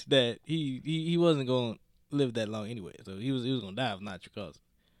is that he wasn't going to live that long anyway. So he was going to die of natural causes.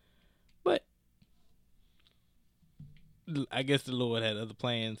 But I guess the Lord had other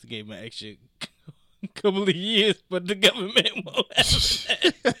plans, gave him an extra couple of years, but the government won't have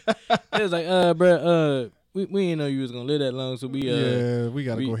that. It was like, bruh, we didn't know you was gonna live that long, so we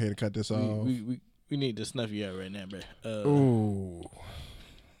gotta go ahead and cut this off. We need to snuff you out right now, bro.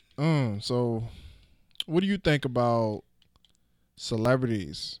 So what do you think about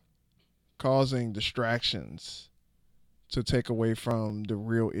celebrities causing distractions to take away from the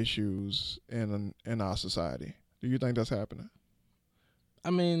real issues in our society? Do you think that's happening? I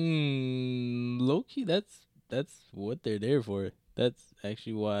mean, low key, that's what they're there for. That's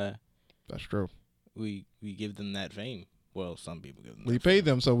actually why. That's true. We give them that fame. Well, some people give them. We pay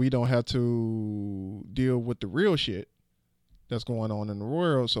them so we don't have to deal with the real shit that's going on in the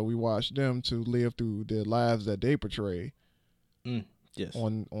world. So we watch them to live through their lives that they portray. Yes.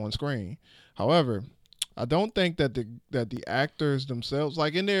 On screen. However, I don't think that the actors themselves,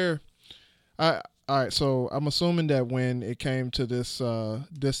 like in their, all right. So I'm assuming that when it came to this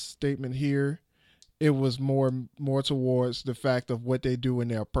statement here, it was more towards the fact of what they do in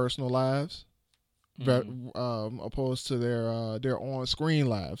their personal lives. Opposed to their on-screen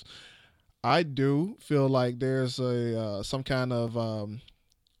lives. I do feel like there's some kind of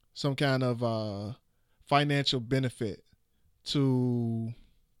financial benefit to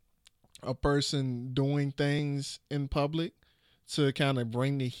a person doing things in public to kind of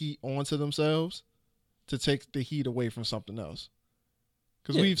bring the heat onto themselves, to take the heat away from something else.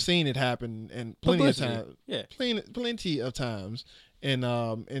 Because we've seen it happen in plenty of times. Yeah, plenty of times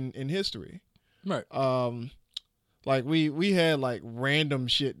in history. Right. Like we had like random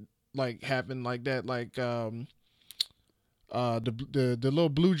shit like happen like that, like the little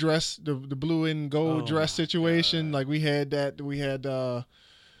blue dress, the blue and gold dress situation. God. Like we had that. We had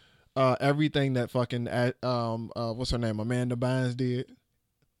everything that fucking what's her name, Amanda Bynes did.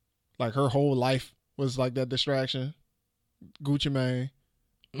 Like her whole life was like that distraction. Gucci Mane.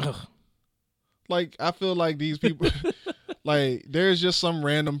 Ugh. Like I feel like these people. Like there's just some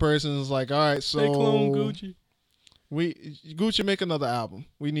random person's like, all right, so they clone Gucci. Gucci make another album.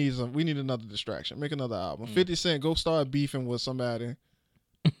 We need another distraction. Make another album. 50 Cent go start beefing with somebody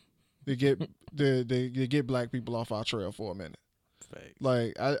to get black people off our trail for a minute. Fake.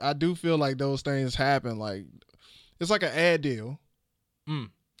 Like I do feel like those things happen. Like it's like an ad deal.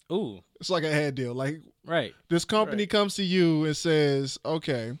 Ooh. It's like an ad deal. Like right. This company comes to you and says,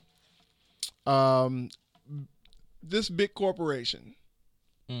 okay, this big corporation,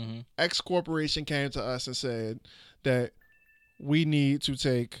 X corporation, came to us and said that we need to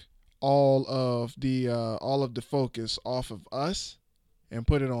take all of the focus off of us and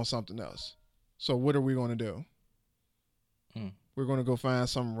put it on something else. So what are we going to do? We're going to go find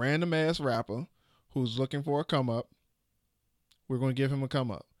some random ass rapper who's looking for a come up. We're going to give him a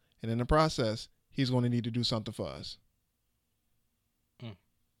come up, and in the process, he's going to need to do something for us.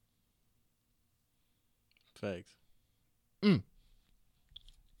 Facts.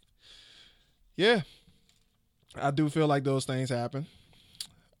 Yeah, I do feel like those things happen.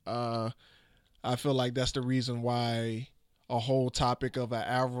 I feel like that's the reason why a whole topic of an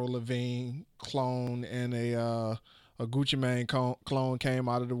Avril Lavigne clone and a Gucci Mane clone came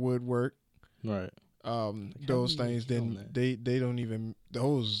out of the woodwork. Right. Those things didn't. They don't even.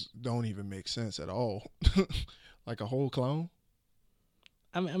 Those don't even make sense at all. Like a whole clone.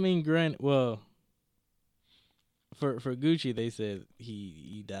 I mean, granted, well, for Gucci, they said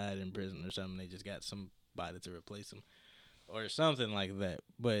he died in prison or something. They just got somebody to replace him or something like that.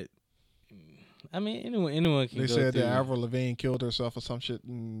 But I mean, anyone can. They go said through. that Avril Lavigne killed herself or some shit,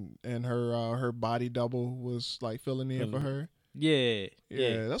 and her body double was like filling in for her. Yeah,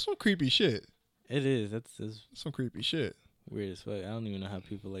 that's some creepy shit. It is. That's some creepy shit. Weird as fuck. I don't even know how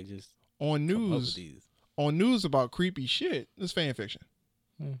people like just on news about creepy shit. It's fan fiction.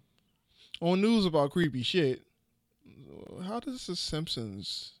 On news about creepy shit. How does The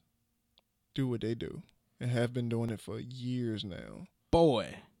Simpsons do what they do and have been doing it for years now?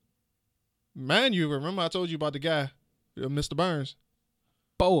 Boy, man, you remember I told you about the guy, Mr. Burns.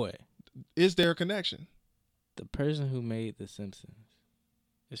 Boy, is there a connection? The person who made The Simpsons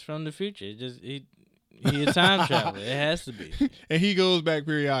is from the future. It just he a time traveler. It has to be. And he goes back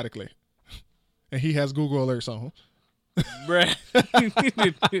periodically. And he has Google alerts on. Bruh.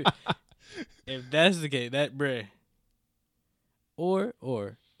 If that's the case, that bruh. Or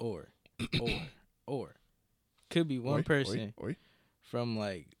could be one person from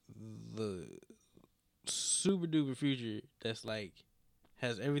like the super duper future that's like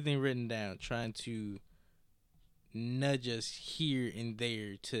has everything written down, trying to nudge us here and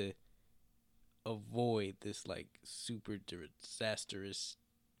there to avoid this like super disastrous,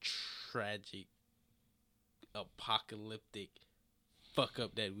 tragic, apocalyptic fuck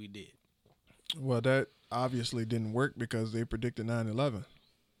up that we did. Well, that obviously didn't work because they predicted 9/11.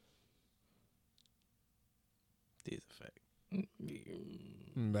 This is a fact.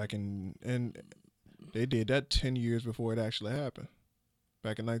 Back in, and they did that 10 years before it actually happened.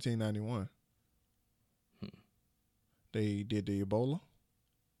 Back in 1991. They did the Ebola.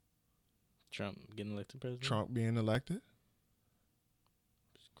 Trump getting elected president. Trump being elected.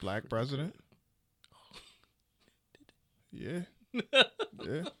 Black president. Yeah.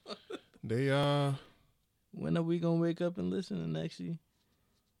 Yeah. They When are we gonna wake up and listen and actually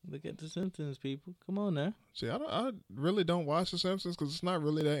look at The Simpsons, people? Come on now. See, I really don't watch The Simpsons because it's not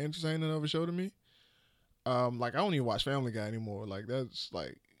really that entertaining of a show to me. Like I don't even watch Family Guy anymore. Like that's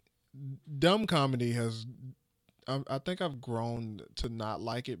like dumb comedy has. I think I've grown to not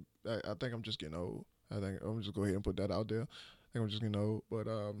like it. I think I'm just getting old. I think I'm just go ahead and put that out there. I think I'm just getting old. But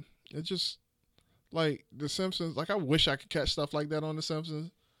it's just like The Simpsons. Like I wish I could catch stuff like that on The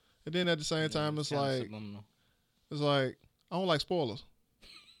Simpsons. And then at the same time, it's like I don't like spoilers.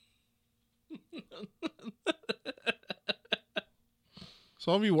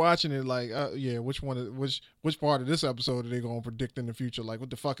 So I'll be watching it like, which part of this episode are they gonna predict in the future? Like, what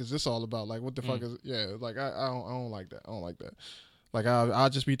the fuck is this all about? Like, what the fuck is? Yeah, like I don't like that. I don't like that. Like I'll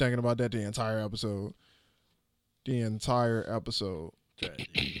just be thinking about that the entire episode.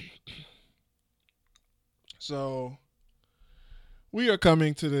 So we are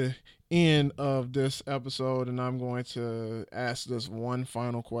coming to the end of this episode, and I'm going to ask this one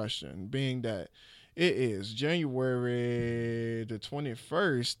final question, being that it is January the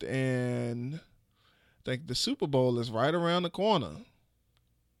 21st, and I think the Super Bowl is right around the corner.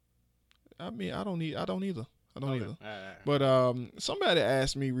 I mean, I don't either. But somebody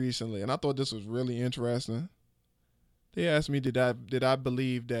asked me recently, and I thought this was really interesting. They asked me, did I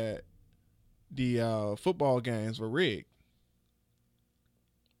believe that the football games were rigged?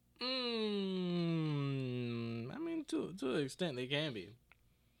 I mean, to an extent, they can be.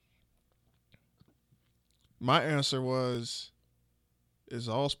 My answer was, it's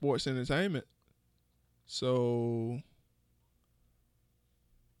all sports entertainment. So,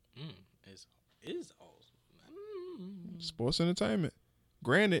 it's all sports entertainment.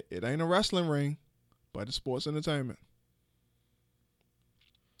 Granted, it ain't a wrestling ring, but it's sports entertainment.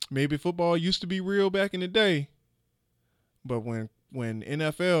 Maybe football used to be real back in the day, but when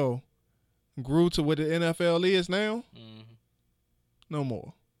NFL grew to what the NFL is now, no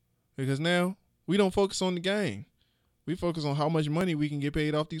more. Because now we don't focus on the game. We focus on how much money we can get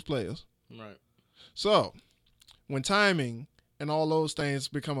paid off these players. Right. So, when timing and all those things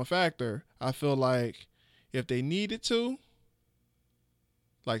become a factor, I feel like if they needed to,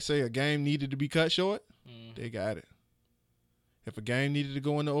 like say a game needed to be cut short, they got it. If a game needed to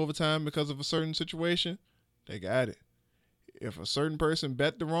go into overtime because of a certain situation, they got it. If a certain person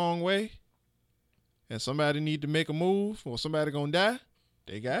bet the wrong way and somebody need to make a move or somebody gonna die,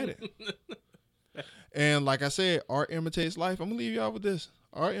 they got it. And like I said, art imitates life. I'm gonna leave y'all with this.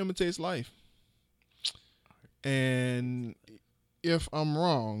 Art imitates life. And if I'm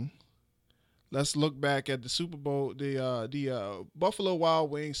wrong, let's look back at the Super Bowl, the Buffalo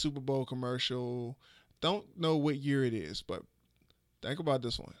Wild Wings Super Bowl commercial. Don't know what year it is, but think about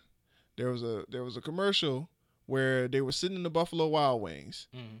this one. There was a commercial where they were sitting in the Buffalo Wild Wings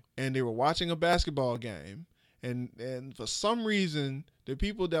and they were watching a basketball game, and for some reason the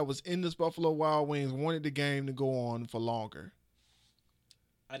people that was in this Buffalo Wild Wings wanted the game to go on for longer.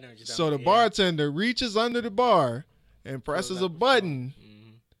 I know what you're So talking the about, bartender reaches under the bar and presses a button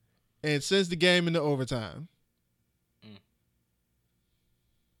and sends the game into overtime.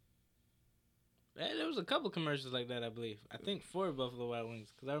 There was a couple commercials like that, I believe. I think for Buffalo Wild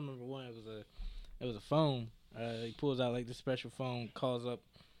Wings, because I remember one. It was a phone. He pulls out like the special phone, calls up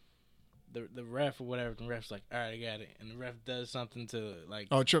the ref or whatever. The ref's like, "All right, I got it," and the ref does something to like.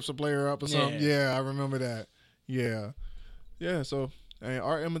 Oh, trips a player up or something. Yeah, I remember that. Yeah. So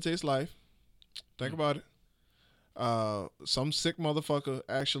art imitates life. Think about it. Some sick motherfucker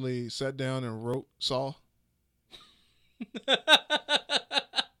actually sat down and wrote Saw.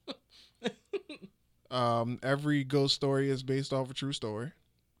 Every ghost story is based off a true story.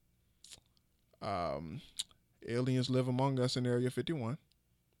 Aliens live among us in Area 51.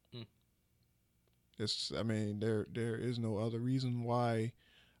 There is no other reason why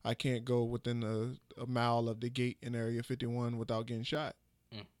I can't go within a mile of the gate in Area 51 without getting shot.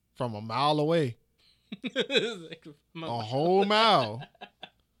 From a mile away. A whole mile.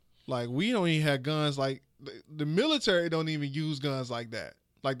 Like, we don't even have guns. Like, the military don't even use guns like that.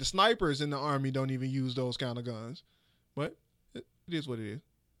 Like, the snipers in the Army don't even use those kind of guns. But it is what it is.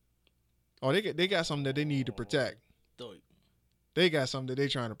 Oh, they got something that they need to protect. They got something that they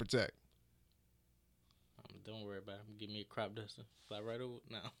trying to protect. Don't worry about it. Give me a crop duster. Fly right over.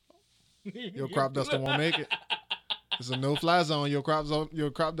 No. Your crop duster won't make it. It's a no-fly zone. Your crop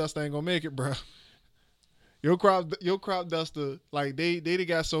duster ain't gonna make it, bro. Your crop duster, like they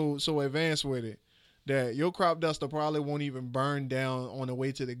got so advanced with it that your crop duster probably won't even burn down on the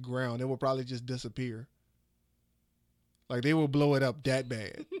way to the ground. It will probably just disappear. Like, they will blow it up that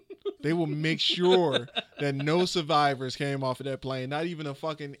bad. They will make sure that no survivors came off of that plane. Not even a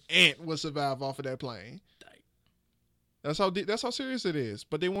fucking ant will survive off of that plane. That's how serious it is.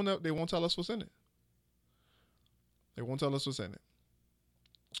 But they won't tell us what's in it. They won't tell us what's in it.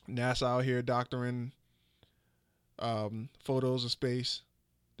 NASA out here doctoring photos of space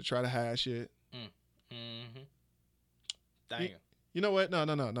to try to hide shit. Damn. You know what? No.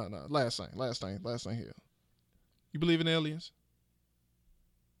 Last thing here. You believe in aliens?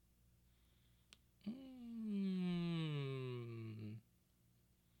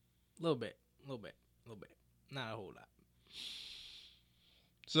 Little bit. Not a whole lot.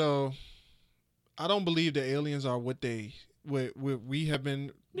 So, I don't believe that aliens are what we have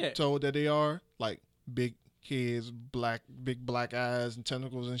been told that they are. Like, big heads, big black eyes, and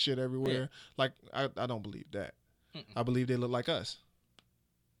tentacles and shit everywhere. Yeah. Like, I don't believe that. I believe they look like us.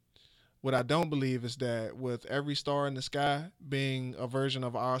 What I don't believe is that with every star in the sky being a version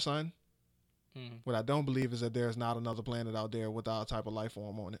of our sun, what I don't believe is that there's not another planet out there with our type of life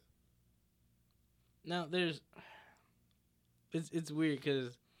form on it. Now, it's weird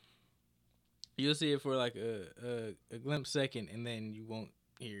because you'll see it for like a glimpse second, and then you won't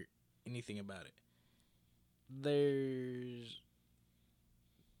hear anything about it. There's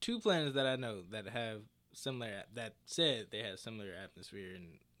 2 planets that I know that have that said they have similar atmosphere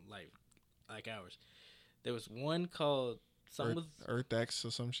and life like ours. There was one called Earth X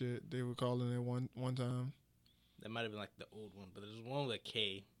or some shit. They were calling it one time. That might have been like the old one, but there's one with a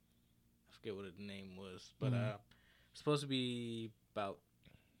K. I forget what the name was, but it's supposed to be about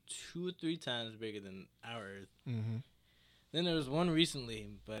 2 or 3 times bigger than our Earth. Then there was one recently,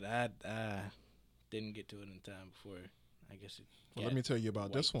 but I didn't get to it in time before. I guess it. Well, let me tell you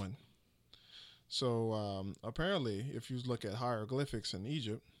about this one. So apparently, if you look at hieroglyphics in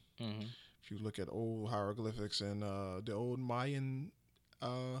Egypt, if you look at old hieroglyphics in the old Mayan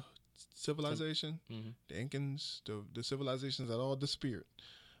civilization, the Incans, the civilizations that all disappeared,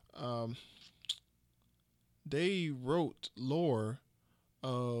 they wrote lore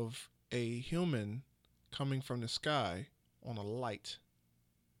of a human coming from the sky on a light.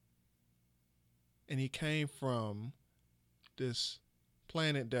 And he came from this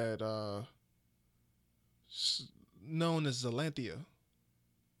planet that known as Zelanthia.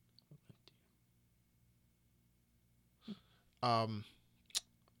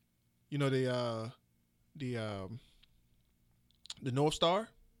 You know the North Star?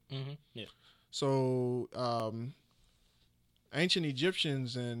 Yeah. So ancient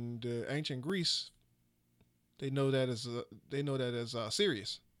Egyptians and ancient Greece, they know that as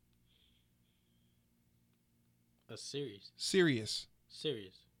Sirius. A series. Sirius.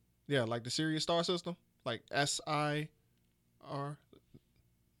 Serious. Yeah, like the Sirius star system, like SIR,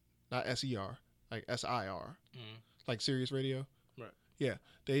 not SER, like SIR, like Sirius Radio. Right. Yeah,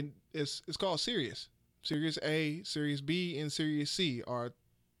 it's called Sirius. Sirius A, Sirius B, and Sirius C are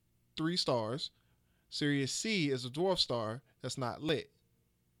 3 stars. Sirius C is a dwarf star that's not lit.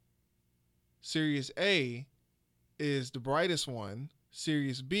 Sirius A is the brightest one.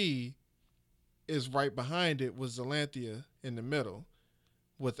 Sirius B is right behind it with Zelanthia in the middle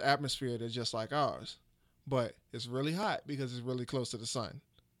with atmosphere that's just like ours. But it's really hot because it's really close to the sun.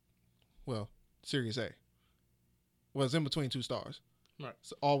 Well, Sirius A. Well, it's in between 2 stars. Right.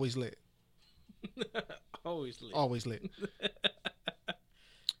 It's always lit. Always lit. Always lit.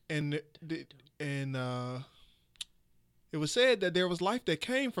 And it was said that there was life that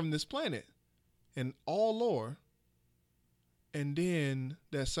came from this planet in all lore. And then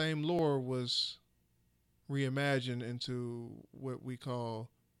that same lore was reimagined into what we call,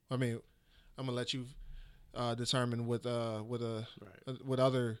 I mean, I'm going to let you determine what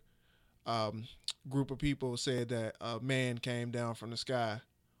other group of people said that a man came down from the sky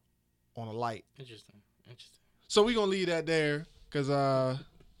on a light. Interesting. So we're going to leave that there because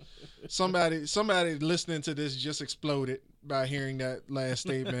somebody listening to this just exploded by hearing that last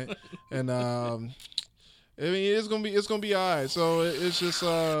statement. And I mean, it's gonna be all right. So it's just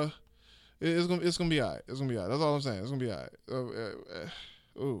it's gonna be all right. It's gonna be all right. That's all I'm saying. It's gonna be all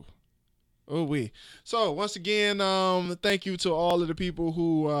right. So once again, thank you to all of the people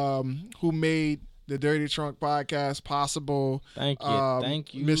who made the Dirty Trunk podcast possible. Thank you,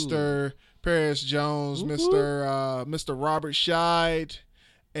 Mr. Paris Jones, Mr. Robert Scheid,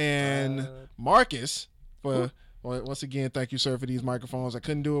 and Marcus for. Well, once again, thank you, sir, for these microphones. I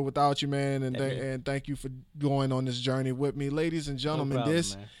couldn't do it without you, man, and thank you for going on this journey with me. Ladies and gentlemen, no problem,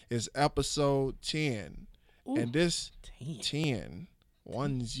 this man. is episode 10. Ooh, and this 10. 10,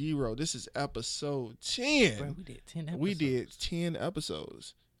 this is episode 10. Bro, we did 10 episodes. We did 10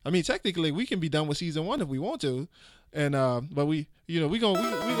 episodes. I mean, technically, we can be done with season 1 if we want to. And but we gonna go.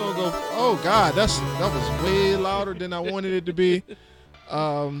 Oh God, that was way louder than I wanted it to be.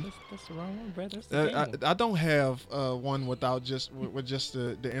 That's the wrong one, bro. That's the game. I don't have one without just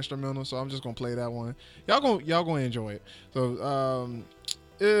the instrumental, so I'm just gonna play that one. Y'all gonna enjoy it. So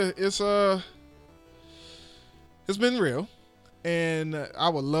it's been real, and I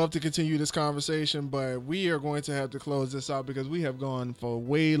would love to continue this conversation, but we are going to have to close this out because we have gone for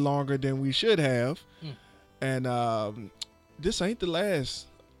way longer than we should have, and this ain't the last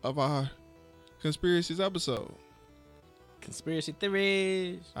of our conspiracies episode. Conspiracy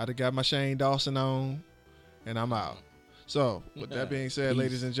theories. I done got my Shane Dawson on, and I'm out. So, with that being said,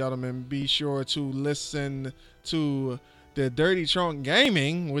 ladies and gentlemen, be sure to listen to the Dirty Trunk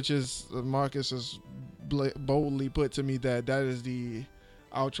Gaming, which is Marcus has boldly put to me that is the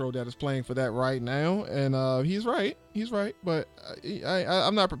outro that is playing for that right now, and he's right, but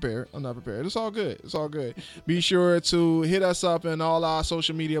I'm not prepared. It's all good. Be sure to hit us up in all our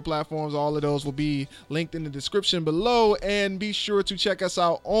social media platforms. All of those will be linked in the description below, and be sure to check us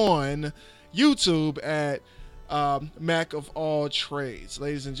out on YouTube at Mac of All Trades.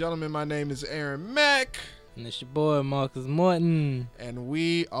 Ladies and gentlemen, my name is Aaron Mack, and it's your boy Marcus Morton, and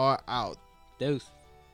we are out. Deuce.